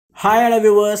Hi hello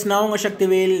viewers, நான் உங்க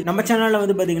சக்திவேல். நம்ம சேனல்ல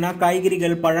வந்து பாத்தீங்கன்னா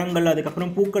காய்கறிகள், பழங்கள், அதுக்கு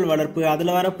அப்புறம் பூக்கள் வளர்ப்பு,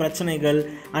 அதுல வர பிரச்சனைகள்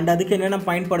and அதுக்கு என்னென்ன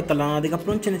பயன்படுத்தலாம், அதுக்கு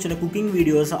அப்புறம் சின்ன குக்கிங்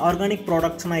வீடியோஸ், ஆர்கானிக்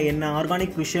ப்ராடக்ட்ஸ்னா என்ன,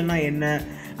 ஆர்கானிக் விஷயம்னா என்ன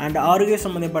and ஆரோக்கிய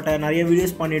சம்பந்தப்பட்ட நிறைய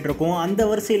வீடியோஸ் பண்ணிட்டு இருக்கோம். அந்த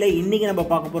வரிசையில இன்னைக்கு நம்ம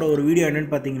பார்க்க போற ஒரு வீடியோ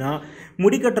என்னன்னு பாத்தீங்கன்னா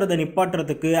முடி கட்டுறதை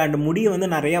நிப்பாட்டுறதுக்கு and முடியை வந்து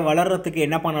நிறைய வளர்றதுக்கு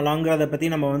என்ன பண்ணலாம்ங்கறத பத்தி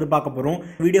நம்ம வந்து பார்க்க போறோம்.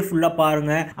 வீடியோ ஃபுல்லா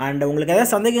பாருங்க and உங்களுக்கு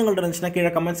ஏதாவது சந்தேகங்கள் இருந்துச்சுன்னா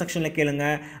கீழ கமெண்ட் செக்ஷன்ல கேளுங்க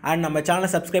and நம்ம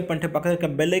சேனலை சப்ஸ்கிரைப் பண்ணிட்டு பக்கத்துல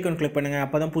இருக்க பெல் ஐகான் கிளிக் பண்ணுங்க.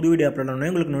 அப்பதான் புது வீடியோ அப்லோட்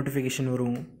பண்ணா உங்களுக்கு நோட்டிஃபிகேஷன்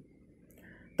வரும்.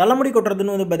 தலைமுடி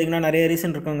கொட்டுறதுன்னு வந்து பார்த்தீங்கன்னா நிறைய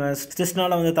ரீசன் இருக்குங்க.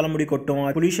 ஸ்ட்ரெஸ்னால வந்து தலைமுடி கொட்டும்,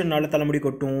 பொல்யூஷனால தலைமுடி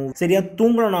கொட்டும், சரியா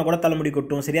தூங்கலனா கூட தலைமுடி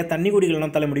கொட்டும், சரியா தண்ணி குடிக்கலனா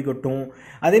தலைமுடி கொட்டும்.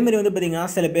 அதேமாதிரி வந்து பார்த்தீங்கன்னா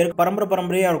சில பேருக்கு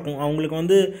பரம்பரையாக இருக்கும். அவங்களுக்கு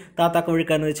வந்து தாத்தாக்கு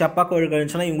வழுக்க இருந்துச்சு, அப்பாவுக்கு வழுக்க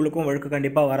இருந்துச்சுன்னா இவங்களுக்கும் வழுக்கு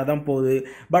கண்டிப்பாக வரதான் போகுது.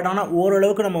 பட் ஆனால்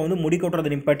ஓரளவுக்கு நம்ம வந்து முடி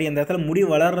கொட்டுறதை நிப்பாட்டி அந்த இடத்துல முடி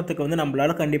வளர்கிறதுக்கு வந்து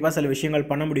நம்மளால கண்டிப்பாக சில விஷயங்கள்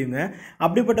பண்ண முடியுங்க.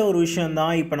 அப்படிப்பட்ட ஒரு விஷயம்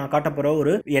தான் இப்போ நான் காட்ட போகிற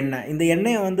ஒரு எண்ணெய். இந்த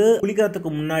எண்ணெயை வந்து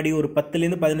குளிக்கிறதுக்கு முன்னாடி ஒரு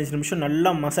 10லேருந்து 15 நிமிஷம்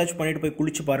நல்லா மசாஜ் பண்ணிட்டு போய்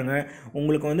குளிச்சு பாருங்கள்.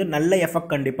 உங்களுக்கு வந்து நல்ல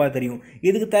எஃபெக்ட் கண்டிப்பாக தெரியும்.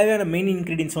 இதுக்கு தேவையான மெயின்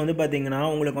இன்க்ரீடியன்ஸ் வந்து பார்த்தீங்கன்னா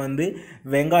உங்களுக்கு வந்து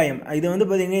வெங்காயம். இது வந்து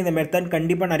பார்த்தீங்கன்னா இந்த மெத்தட்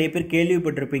கண்டிப்பாக நிறைய பேர்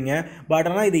கேள்விப்பட்டிருப்பீங்க. பட்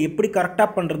ஆனால் இது எப்படி கரெக்டாக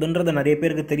பண்ணுறதுன்றது நிறைய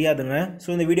பேருக்கு தெரியாதுங்க. ஸோ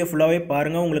இந்த வீடியோ ஃபுல்லாகவே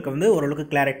பாருங்கள், உங்களுக்கு வந்து ஓரளவுக்கு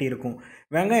கிளாரிட்டி இருக்கும்.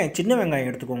 வெங்காயம், சின்ன வெங்காயம்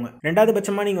எடுத்துக்கோங்க. ரெண்டாவது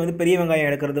பட்சமாக நீங்கள் வந்து பெரிய வெங்காயம்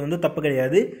எடுக்கிறது வந்து தப்பு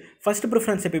கிடையாது. ஃபர்ஸ்ட்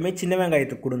ப்ரிஃபரன்ஸ் எப்பயுமே சின்ன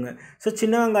வெங்காயத்துக்கு கொடுங்க. ஸோ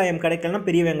சின்ன வெங்காயம் கிடைக்கலன்னா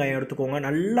பெரிய வெங்காயம் எடுத்துக்கோங்க.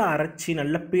 நல்லா அரைச்சி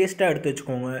நல்லா பேஸ்ட்டாக எடுத்து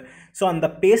வச்சுக்கோங்க. ஸோ அந்த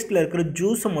பேஸ்ட்டில் இருக்கிற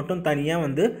ஜூஸை மட்டும் தனியாக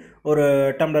வந்து ஒரு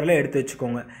டம்ளரில் எடுத்து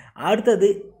வச்சுக்கோங்க. அடுத்தது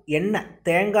எண்ணெய்,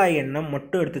 தேங்காய் எண்ணெய்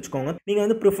மட்டும் எடுத்து வச்சுக்கோங்க. நீங்கள்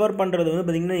வந்து ப்ரிஃபர் பண்ணுறது வந்து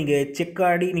பார்த்திங்கன்னா நீங்கள்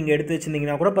செக்காடி நீங்கள் எடுத்து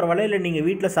வச்சுருந்தீங்கன்னா கூட பரவாயில்ல, இல்லை நீங்கள்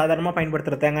வீட்டில் சாதாரணமாக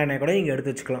பயன்படுத்துகிற தேங்காய் எண்ணெய் கூட நீங்கள்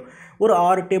எடுத்து வச்சுக்கலாம். ஒரு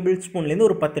 6 டேபிள் ஸ்பூன்லேருந்து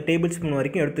ஒரு 10 டேபிள் ஸ்பூன்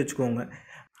வரைக்கும் எடுத்து வச்சுக்கோங்க.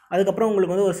 அதுக்கப்புறம்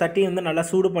உங்களுக்கு வந்து ஒரு சட்டியை வந்து நல்லா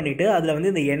சூடு பண்ணிவிட்டு அதில்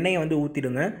வந்து இந்த எண்ணெயை வந்து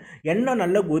ஊற்றிடுங்க. எண்ணெய்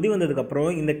நல்லா கொதி வந்ததுக்கப்புறம்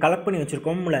இந்த கலெக்ட் பண்ணி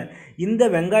வச்சுருக்கோம்ல இந்த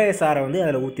வெங்காய சாரை வந்து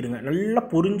அதில் ஊற்றிடுங்க. நல்லா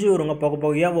பொரிஞ்சு வருங்க,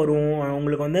 புகையாக வரும்.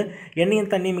 உங்களுக்கு வந்து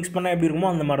எண்ணெயும் தண்ணி மிக்ஸ் பண்ணால் எப்படி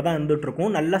இருக்குமோ அந்த மாதிரி தான்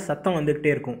இருந்துகிட்ருக்கும். நல்லா சத்தம்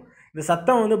வந்துக்கிட்டே இருக்கும். இந்த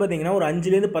சத்தம் வந்து பார்த்திங்கன்னா ஒரு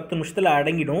 5லேருந்து 10 நிமிஷத்தில்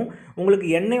அடங்கிடும். உங்களுக்கு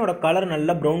எண்ணெயோட கலர்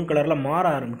நல்லா ப்ரௌன் கலரில் மாற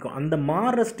ஆரம்பிக்கும். அந்த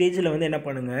மாறுற ஸ்டேஜில் வந்து என்ன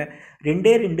பண்ணுங்கள்,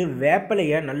 2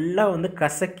 வேப்பிலையை நல்லா வந்து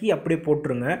கசக்கி அப்படியே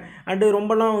போட்டுருங்க. அண்டு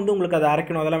ரொம்பலாம் வந்து உங்களுக்கு அதை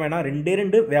அரைக்கணும் அதெல்லாம் வேணாம்.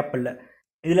 2 வேப்பிலை.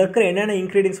 இதில் இருக்கிற என்னென்ன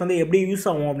இன்க்ரீடியன்ஸ் வந்து எப்படி யூஸ்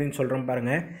ஆகும் அப்படின்னு சொல்கிறேன்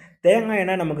பாருங்கள். தேங்காய்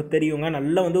எண்ணெய் நமக்கு தெரியுங்க,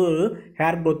 நல்லா வந்து ஒரு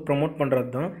ஹேர் க்ரோத் ப்ரமோட் பண்ணுறது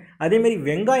தான். அதேமாரி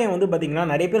வெங்காயம் வந்து பார்த்திங்கன்னா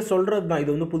நிறைய பேர் சொல்கிறது தான், இது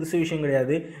வந்து புதுசு விஷயம்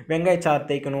கிடையாது. வெங்காயச்சாறு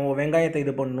தேய்க்கணும், வெங்காயத்தை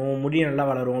இது பண்ணணும், முடி நல்லா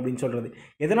வளரும் அப்படின்னு சொல்கிறது.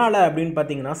 எதனால் அப்படின்னு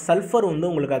பார்த்தீங்கன்னா சல்ஃபர் வந்து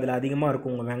உங்களுக்கு அதில் அதிகமாக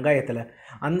இருக்கும் உங்கள் வெங்காயத்தில்.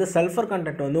 அந்த சல்ஃபர்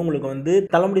கண்டென்ட் வந்து உங்களுக்கு வந்து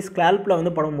தலைமுடி ஸ்கேல்பில்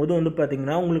வந்து படும்போது வந்து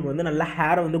பார்த்திங்கன்னா உங்களுக்கு வந்து நல்லா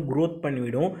ஹேரை வந்து க்ரோத்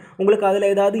பண்ணிவிடும். உங்களுக்கு அதில்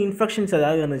ஏதாவது இன்ஃபெக்ஷன்ஸ்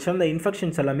ஏதாவது இருந்துச்சுன்னா அந்த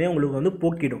இன்ஃபெக்ஷன்ஸ் எல்லாமே உங்களுக்கு வந்து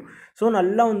போக்கிடும். ஸோ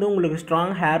நல்லா வந்து உங்களுக்கு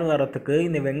ஸ்ட்ராங் ஹேர் வரத்துக்கு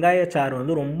இந்த வெங்காயச்சாறு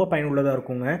வந்து ரொம்ப பயனுள்ளதாக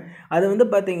இருக்குங்க. அது வந்து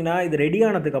பார்த்திங்கன்னா இது ரெடி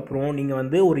ஆனதுக்கப்புறம் நீங்கள்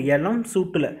வந்து ஒரு இளம்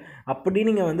சூட்டில் அப்படி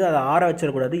நீங்கள் வந்து அதை ஆற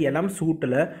வச்சிடக்கூடாது. இளம்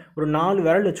சூட்டில் ஒரு 4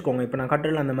 விரல் வச்சுக்கோங்க. இப்போ நான்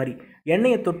கட்டுறல அந்த மாதிரி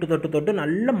எண்ணெயை தொட்டு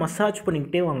நல்லா மசாஜ்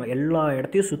பண்ணிக்கிட்டே வாங்க. எல்லா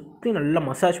இடத்தையும் சுற்றி நல்லா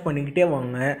மசாஜ் பண்ணிக்கிட்டே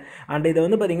வாங்க. அண்ட் இதை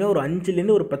வந்து பார்த்திங்கன்னா ஒரு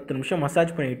 5லேருந்து ஒரு 10 நிமிஷம்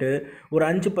மசாஜ் பண்ணிவிட்டு ஒரு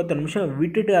 5-10 நிமிஷம்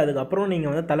விட்டுட்டு அதுக்கப்புறம்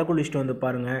நீங்கள் வந்து தலை குளிச்சுட்டு வந்து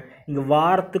பாருங்கள். இங்கே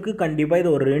வாரத்துக்கு கண்டிப்பாக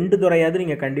இது ஒரு 2 துறையாவது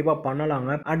நீங்கள் கண்டிப்பாக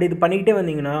பண்ணலாங்க. அண்ட் இது பண்ணிக்கிட்டே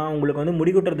வந்தீங்கன்னா உங்களுக்கு வந்து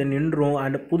முடி கொட்டுறது நின்றும்.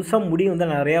 அண்ட் புதுசாக முடி வந்து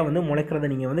நிறையா வந்து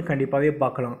முளைக்கிறத நீங்கள் வந்து கண்டிப்பாகவே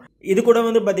பார்க்கலாம். இது கூட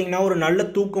வந்து பார்த்திங்கன்னா ஒரு நல்ல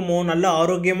தூக்கமும் நல்ல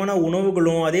ஆரோக்கியமான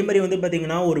உணவுகளும் அதே மாதிரி வந்து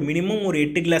பார்த்திங்கன்னா ஒரு மினிமம் ஒரு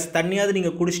 8 கிளாஸ் தண்ணியாவது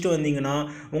நீங்கள் குடிச்சிட்டு வந்தீங்கன்னா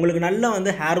உங்களுக்கு நல்லா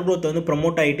வந்து ஹேர் க்ரோத் வந்து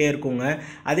ப்ரமோட் ஆகிட்டே இருக்குங்க.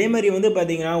 அதே மாதிரி வந்து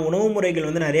பார்த்திங்கன்னா உணவு முறைகள்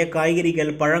வந்து நிறைய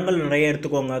காய்கறிகள், பழங்கள் நிறைய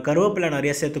எடுத்துக்கோங்க, கருவேப்பிலை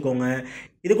நிறைய சேர்த்துக்கோங்க.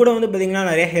 இது கூட வந்து பார்த்திங்கன்னா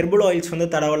நிறைய ஹெர்பல் ஆயில்ஸ் வந்து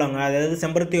தடவலாங்க. அதாவது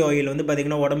செம்பருத்தி ஆயில் வந்து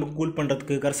பார்த்திங்கன்னா உடம்புக்கு கூல்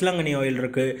பண்ணுறதுக்கு கரிசலாங்கண்ணி ஆயில்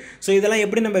இருக்குது. ஸோ இதெல்லாம்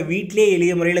எப்படி நம்ம வீட்டிலே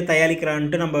எளிய முறையில்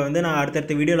தயாரிக்கிறான்ட்டு நம்ம வந்து நான்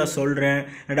அடுத்தடுத்த வீடியோவில் சொல்கிறேன்.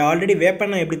 அண்ட் ஆல்ரெடி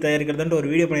வேப்பெண்ணெய் எப்படி தயாரிக்கிறதுன்ட்டு ஒரு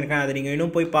வீடியோ பண்ணியிருக்கேன், அதை நீங்கள்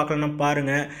இன்னும் போய் பார்க்கலன்னா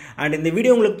பாருங்கள். அண்ட் இந்த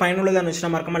வீடியோ உங்களுக்கு பயனுள்ளதாக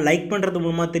இருந்துச்சுன்னா மறக்காமல் லைக் பண்ணுறது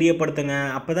மூலமாக தெரியப்படுத்துங்க.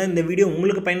 அப்போ தான் இந்த வீடியோ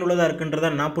உங்களுக்கு பயனுள்ளதாக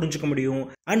இருக்குன்றதை நான் புரிஞ்சுக்க முடியும்.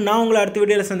 அண்ட் நான் உங்களை அடுத்த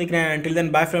வீடியோவில் சந்திக்கிறேன். Until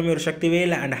then, bye from your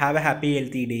Shaktivel and have a happy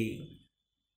healthy day.